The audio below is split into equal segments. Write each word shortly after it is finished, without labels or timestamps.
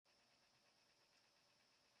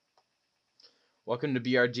Welcome to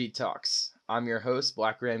BRG Talks. I'm your host,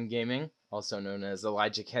 Black Ram Gaming, also known as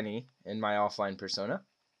Elijah Kenny in my offline persona.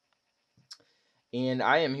 And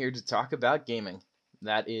I am here to talk about gaming.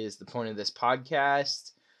 That is the point of this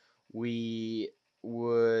podcast. I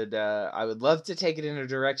would love to take it in a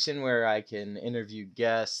direction where I can interview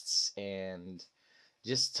guests and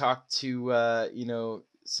just talk to,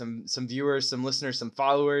 some viewers, some listeners, some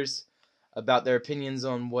followers about their opinions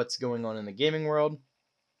on what's going on in the gaming world.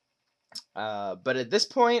 But at this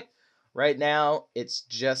point, right now, it's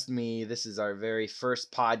just me. This is our very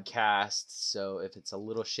first podcast, so if it's a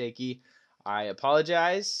little shaky, I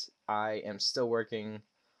apologize. I am still working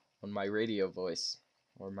on my radio voice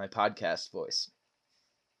or my podcast voice.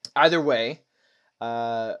 Either way,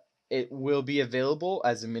 uh, it will be available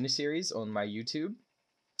as a miniseries on my YouTube,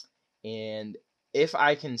 and if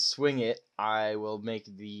I can swing it, I will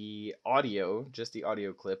make the audio, just the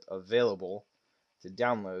audio clip, available to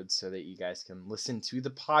download so that you guys can listen to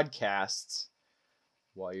the podcasts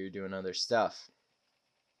while you're doing other stuff.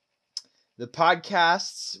 The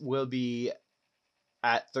podcasts will be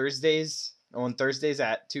on Thursdays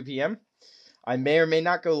at 2 p.m. I may or may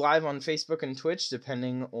not go live on Facebook and Twitch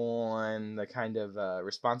depending on the kind of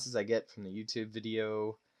responses I get from the YouTube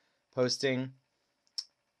video posting.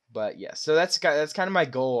 But yeah, so that's kind of my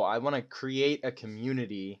goal. I want to create a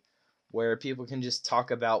community where people can just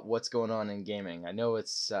talk about what's going on in gaming. I know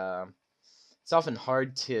it's often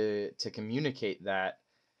hard to communicate that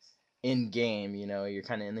in game. You know, you're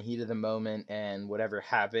kind of in the heat of the moment, and whatever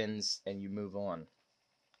happens, and you move on.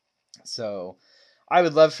 So, I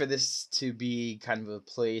would love for this to be kind of a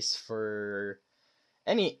place for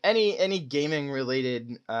any gaming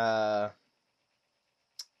related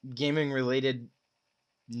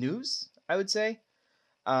news, I would say.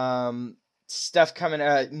 Stuff coming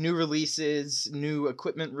out, new releases, new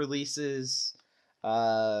equipment releases,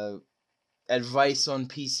 advice on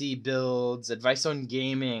PC builds, advice on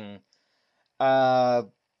gaming, pretty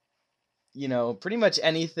much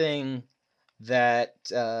anything that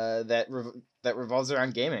revolves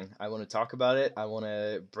around gaming. I want to talk about it. I want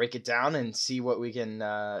to break it down and see what we can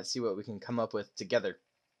come up with together.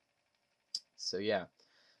 So yeah,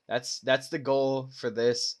 that's the goal for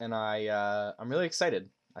this, and I'm really excited.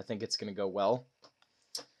 I think it's gonna go well.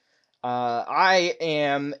 I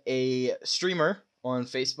am a streamer on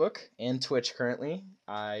Facebook and Twitch currently.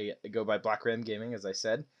 I go by Black Ram Gaming, as I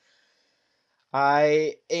said.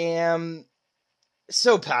 I am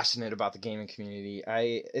so passionate about the gaming community.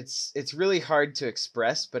 It's really hard to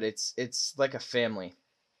express, but it's like a family,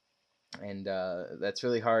 and that's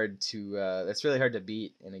really hard to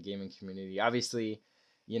beat in a gaming community. Obviously,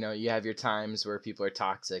 you have your times where people are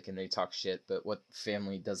toxic and they talk shit, but what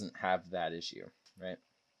family doesn't have that issue, right?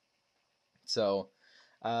 So,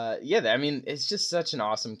 yeah, I mean, it's just such an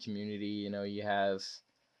awesome community. You have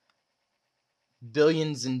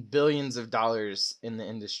billions and billions of dollars in the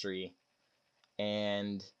industry,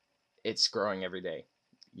 and it's growing every day.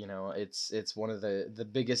 It's one of the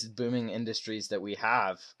biggest booming industries that we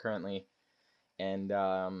have currently, and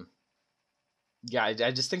yeah,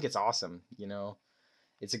 I just think it's awesome.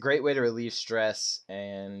 It's a great way to relieve stress,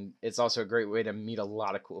 and it's also a great way to meet a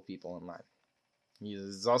lot of cool people in life.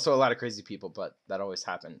 There's also a lot of crazy people, but that always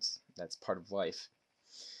happens. That's part of life.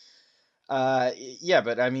 Yeah,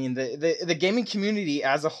 but I mean, the gaming community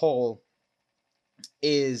as a whole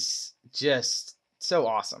is just so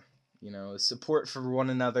awesome. Support for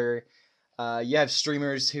one another. You have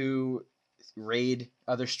streamers who raid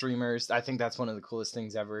other streamers. I think that's one of the coolest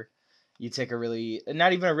things ever. You take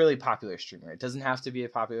not even a really popular streamer. It doesn't have to be a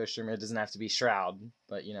popular streamer. It doesn't have to be Shroud,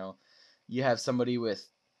 but you have somebody with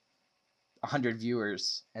 100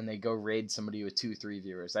 viewers and they go raid somebody with 2-3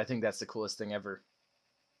 viewers. I think that's the coolest thing ever.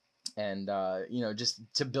 And just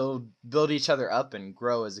to build each other up and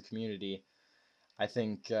grow as a community, I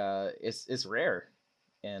think it's rare,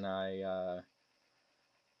 and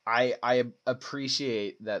I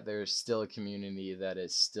appreciate that there's still a community that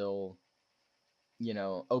is still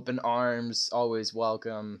open arms, always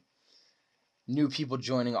welcome, new people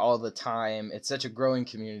joining all the time. It's such a growing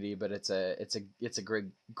community, but it's a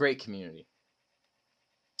great community.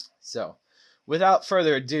 So, without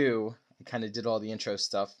further ado, I kind of did all the intro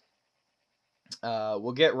stuff.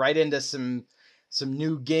 We'll get right into some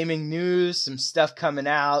new gaming news, some stuff coming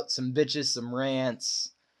out, some bitches, some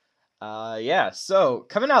rants. Yeah, so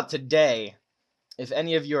coming out today, if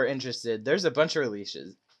any of you are interested, there's a bunch of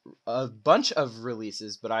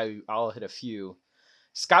releases, but I'll hit a few.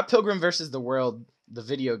 Scott Pilgrim vs. the World, the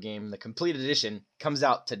video game, the complete edition, comes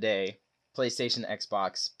out today. PlayStation,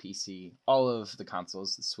 Xbox, PC, all of the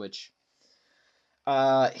consoles, the Switch.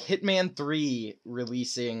 Hitman 3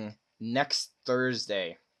 releasing next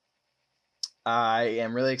Thursday. I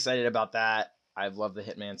am really excited about that. I've loved the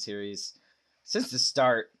Hitman series since the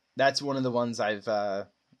start. That's one of the ones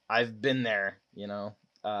I've been there, you know.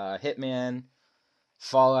 Hitman,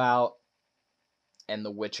 Fallout, and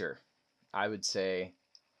The Witcher, I would say,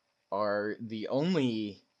 are the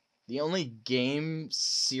only game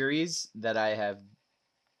series that I have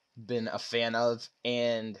been a fan of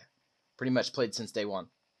and pretty much played since day one.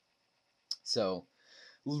 So,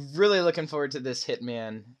 really looking forward to this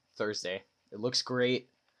Hitman Thursday. It looks great.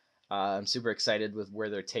 I'm super excited with where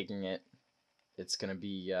they're taking it. It's gonna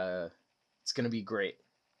be great.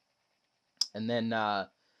 And then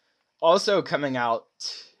also coming out,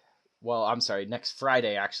 well, I'm sorry, next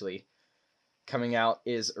Friday actually, coming out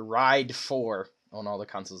is Ride 4 on all the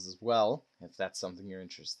consoles as well, if that's something you're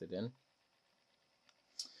interested in.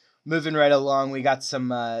 Moving right along, we got some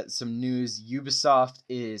news. Ubisoft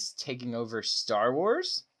is taking over Star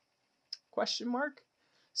Wars? ?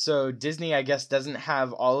 So Disney, I guess, doesn't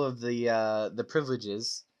have all of the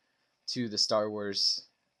privileges to the Star Wars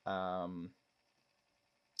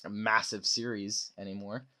massive series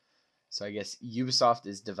anymore. So I guess Ubisoft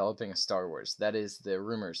is developing a Star Wars. That is the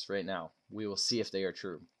rumors right now. We will see if they are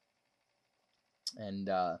true. And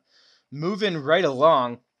moving right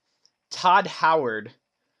along, Todd Howard,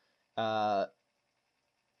 the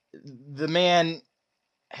man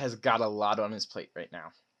has got a lot on his plate right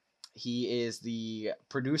now. He is the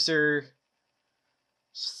producer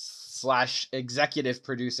 / executive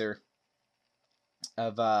producer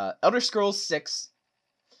of Elder Scrolls 6.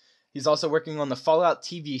 He's also working on the Fallout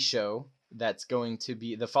TV show that's going to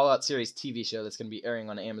be the Fallout series TV show that's going to be airing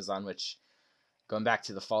on Amazon, which, going back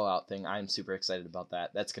to the Fallout thing, I'm super excited about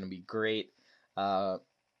that. That's going to be great. I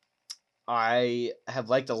have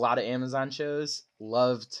liked a lot of Amazon shows.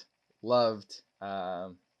 Loved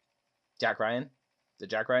Jack Ryan, the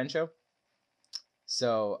Jack Ryan show.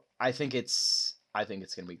 So I think it's going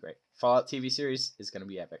to be great. Fallout TV series is going to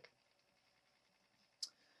be epic.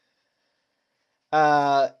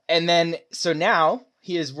 And then, so now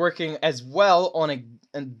he is working as well on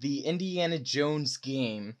the Indiana Jones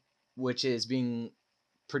game, which is being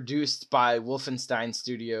produced by Wolfenstein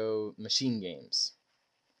Studio Machine Games.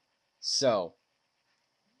 So,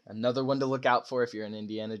 another one to look out for if you're an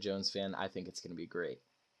Indiana Jones fan. I think it's going to be great.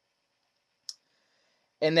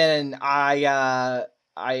 And then I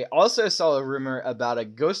also saw a rumor about a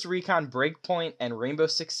Ghost Recon Breakpoint and Rainbow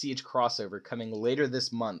Six Siege crossover coming later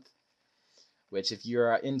this month. Which, if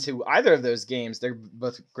you're into either of those games, they're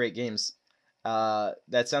both great games.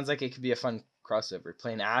 That sounds like it could be a fun crossover.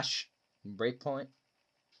 Playing Ash and Breakpoint,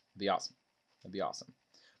 be awesome. That'd be awesome.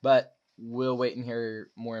 But we'll wait and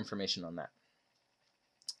hear more information on that.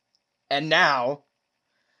 And now,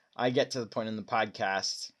 I get to the point in the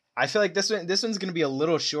podcast. I feel like this one's going to be a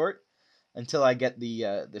little short until I get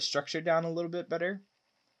the structure down a little bit better.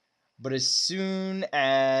 But as soon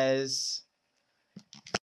as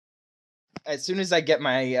I get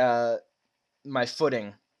my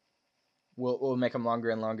footing, we'll make them longer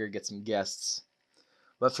and longer, get some guests.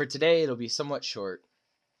 But for today, it'll be somewhat short.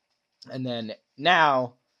 And then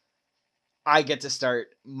now, I get to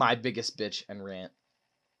start my biggest bitch and rant,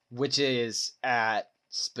 which is at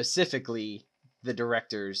specifically the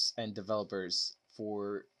directors and developers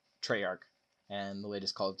for Treyarch and the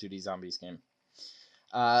latest Call of Duty Zombies game.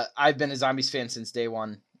 I've been a Zombies fan since day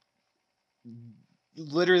one.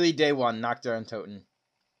 Literally day one, Nocturne and Toten.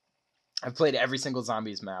 I've played every single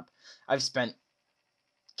Zombies map. I've spent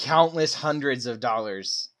countless hundreds of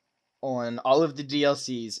dollars on all of the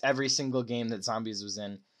DLCs, every single game that Zombies was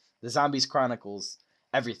in, the Zombies Chronicles,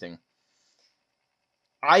 everything.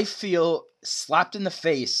 I feel slapped in the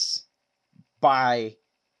face by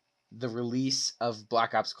the release of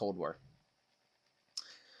Black Ops Cold War.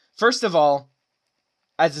 First of all,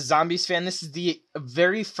 as a Zombies fan, this is the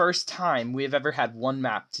very first time we have ever had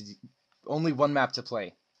only one map to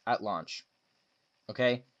play at launch.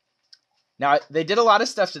 Okay? Now, they did a lot of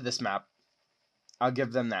stuff to this map. I'll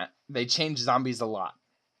give them that. They changed Zombies a lot.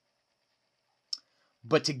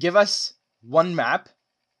 But to give us one map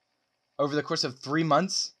over the course of 3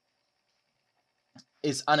 months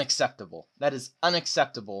is unacceptable. That is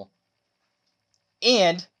unacceptable.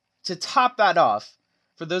 And to top that off,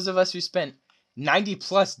 for those of us who spent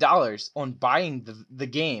 $90+ on buying the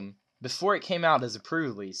game before it came out as a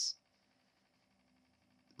pre-release,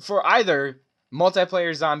 for either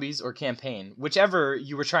multiplayer Zombies or campaign, whichever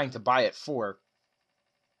you were trying to buy it for,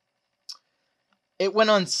 it went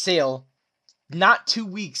on sale not 2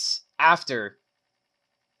 weeks after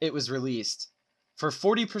it was released for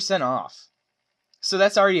 40% off. So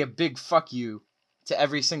that's already a big fuck you to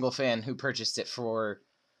every single fan who purchased it for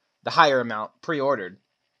the higher amount pre-ordered.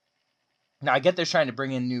 Now I get they're trying to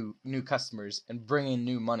bring in new customers and bring in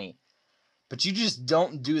new money, but you just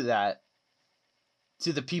don't do that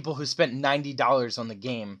to the people who spent $90 on the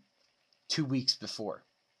game 2 weeks before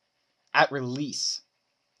at release.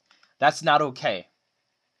 That's not okay.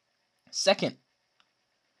 Second,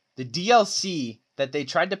 the DLC that they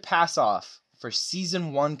tried to pass off for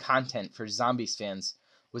Season 1 content for Zombies fans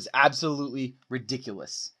was absolutely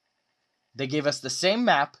ridiculous. They gave us the same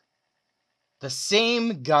map, the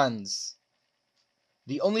same guns.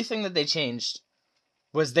 The only thing that they changed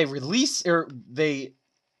was they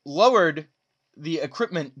lowered the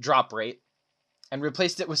equipment drop rate and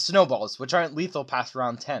replaced it with snowballs, which aren't lethal past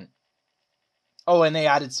round 10. Oh, and they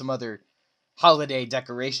added some other holiday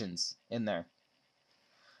decorations in there.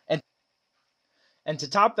 And to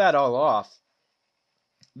top that all off,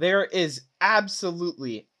 there is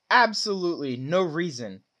absolutely no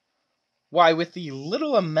reason why, with the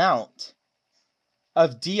little amount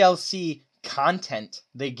of DLC content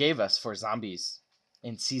they gave us for Zombies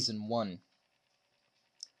in Season 1,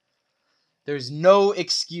 there's no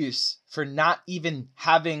excuse for not even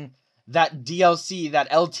having that DLC,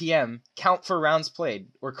 that LTM, count for rounds played,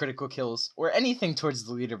 or critical kills, or anything towards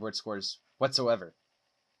the leaderboard scores whatsoever.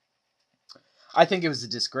 I think it was a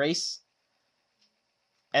disgrace,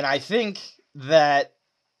 and I think that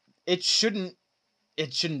it shouldn't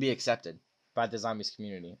be accepted by the Zombies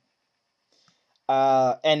community.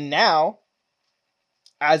 And now,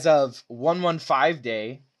 as of 115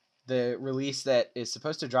 Day, the release that is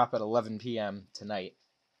supposed to drop at 11 p.m. tonight,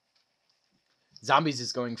 Zombies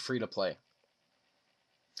is going free to play.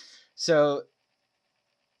 So,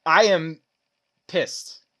 I am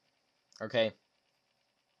pissed. Okay?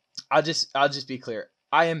 I'll just be clear.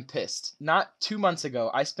 I am pissed. Not 2 months ago,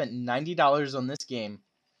 I spent $90 on this game,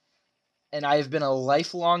 and I have been a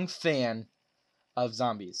lifelong fan of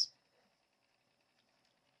Zombies.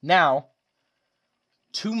 Now,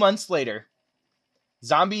 2 months later,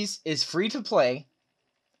 Zombies is free to play.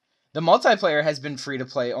 The multiplayer has been free to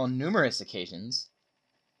play on numerous occasions.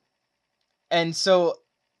 And so,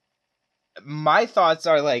 my thoughts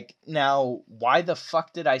are like, now, why the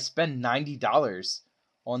fuck did I spend $90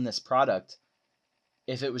 on this product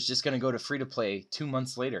if it was just going to go to free to play 2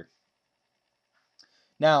 months later?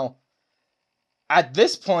 Now, at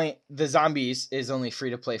this point, the Zombies is only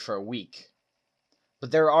free to play for a week.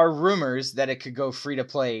 But there are rumors that it could go free to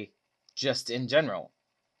play just in general,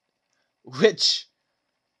 which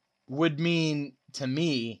would mean to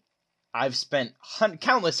me I've spent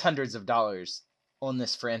countless hundreds of dollars on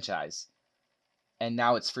this franchise, and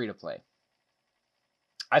now it's free to play.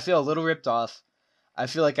 I feel a little ripped off. I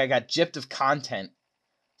feel like I got gypped of content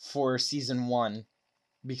for Season 1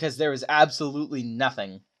 because there was absolutely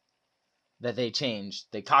nothing that they changed.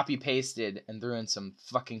 They copy-pasted and threw in some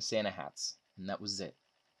fucking Santa hats, and that was it.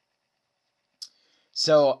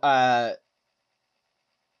 So,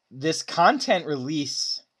 this content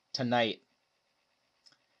release tonight,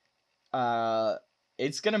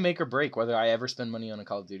 it's going to make or break whether I ever spend money on a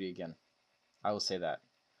Call of Duty again. I will say that.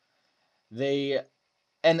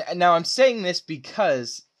 And now I'm saying this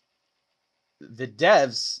because the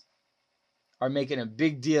devs are making a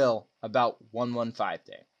big deal about 115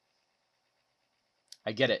 Day.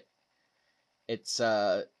 I get it. It's,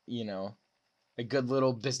 a good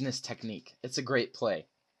little business technique. It's a great play.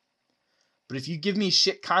 But if you give me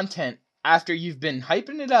shit content after you've been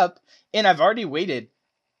hyping it up, and I've already waited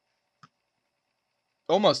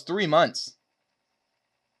almost 3 months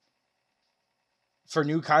for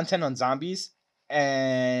new content on Zombies,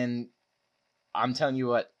 and I'm telling you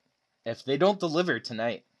what, if they don't deliver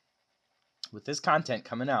tonight with this content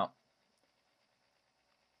coming out,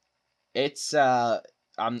 it's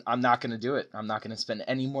I'm not going to do it. I'm not going to spend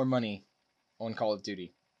any more money on Call of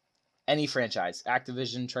Duty. Any franchise,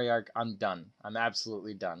 Activision, Treyarch, I'm done. I'm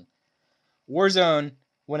absolutely done. Warzone,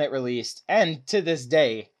 when it released, and to this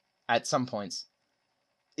day, at some points,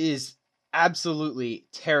 is absolutely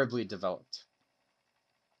terribly developed.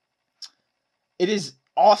 It is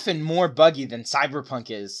often more buggy than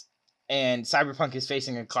Cyberpunk is, and Cyberpunk is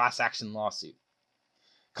facing a class action lawsuit.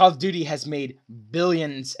 Call of Duty has made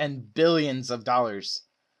billions and billions of dollars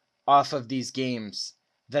off of these games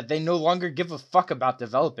that they no longer give a fuck about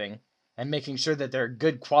developing and making sure that they're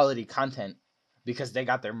good quality content because they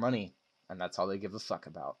got their money, and that's all they give a fuck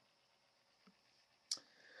about.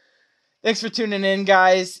 Thanks for tuning in,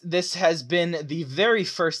 guys. This has been the very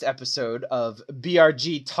first episode of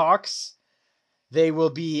BRG Talks. They will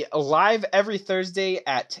be live every Thursday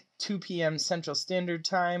at 2 p.m. Central Standard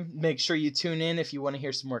Time. Make sure you tune in if you want to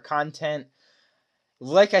hear some more content.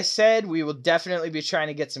 Like I said, we will definitely be trying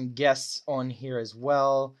to get some guests on here as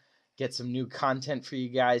well. get some new content for you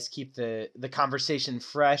guys, keep the conversation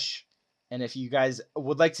fresh. And if you guys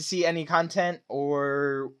would like to see any content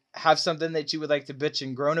or have something that you would like to bitch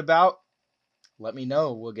and groan about, let me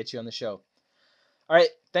know. We'll get you on the show. All right.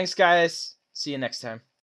 Thanks, guys. See you next time.